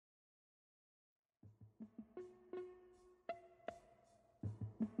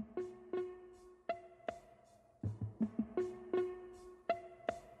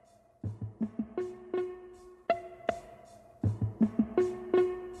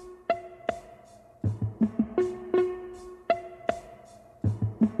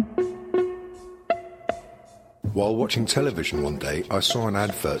While watching television one day, I saw an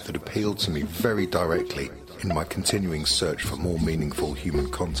advert that appealed to me very directly in my continuing search for more meaningful human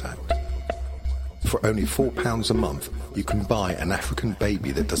contact. For only £4 a month, you can buy an African baby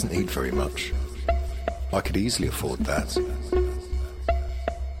that doesn't eat very much. I could easily afford that.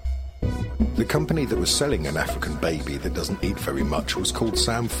 The company that was selling an African baby that doesn't eat very much was called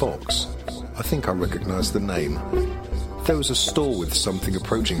Sam Fox. I think I recognised the name. There was a store with something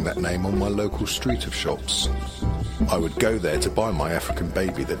approaching that name on my local street of shops. I would go there to buy my African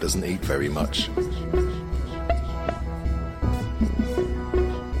baby that doesn't eat very much.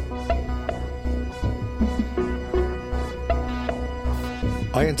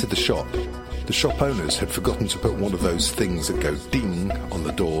 I entered the shop. The shop owners had forgotten to put one of those things that go ding on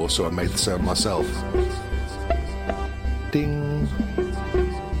the door, so I made the sound myself. Ding.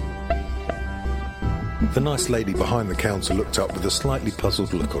 The nice lady behind the counter looked up with a slightly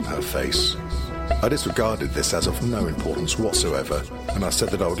puzzled look on her face. I disregarded this as of no importance whatsoever, and I said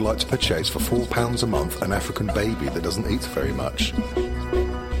that I would like to purchase for £4 a month an African baby that doesn't eat very much.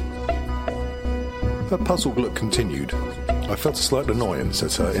 Her puzzled look continued. I felt a slight annoyance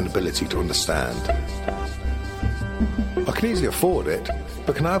at her inability to understand. I can easily afford it,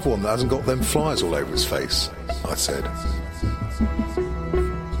 but can I have one that hasn't got them flies all over its face? I said.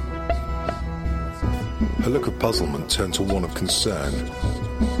 Her look of puzzlement turned to one of concern.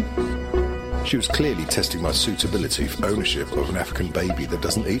 She was clearly testing my suitability for ownership of an African baby that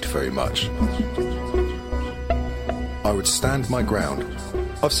doesn't eat very much. I would stand my ground.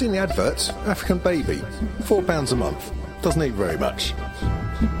 I've seen the adverts. African baby, £4 a month. Doesn't eat very much.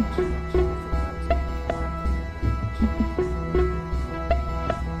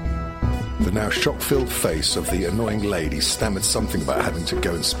 The now shock-filled face of the annoying lady stammered something about having to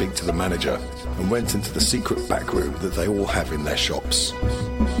go and speak to the manager and went into the secret back room that they all have in their shops.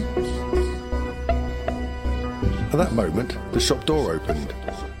 At that moment, the shop door opened.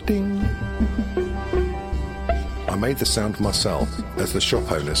 Ding! I made the sound myself, as the shop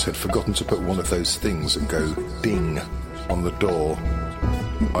owners had forgotten to put one of those things that go ding on the door.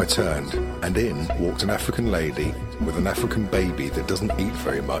 I turned, and in walked an African lady with an African baby that doesn't eat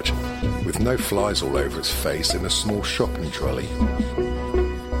very much, with no flies all over its face in a small shopping trolley.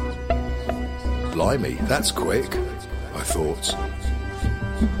 Blimey, that's quick, I thought.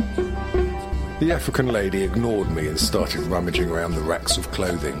 The African lady ignored me and started rummaging around the racks of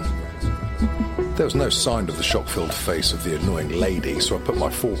clothing. There was no sign of the shock-filled face of the annoying lady, so I put my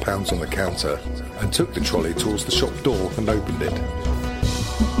 £4 on the counter and took the trolley towards the shop door and opened it.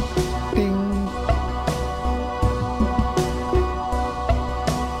 Ding!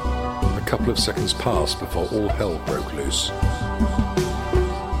 A couple of seconds passed before all hell broke loose.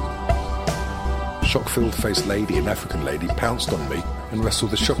 Shock-filled faced lady and African lady pounced on me and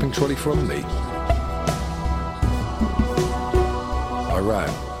wrestled the shopping trolley from me. I ran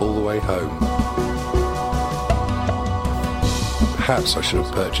all the way home. Perhaps I should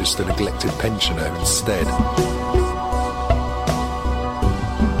have purchased a neglected pensioner instead.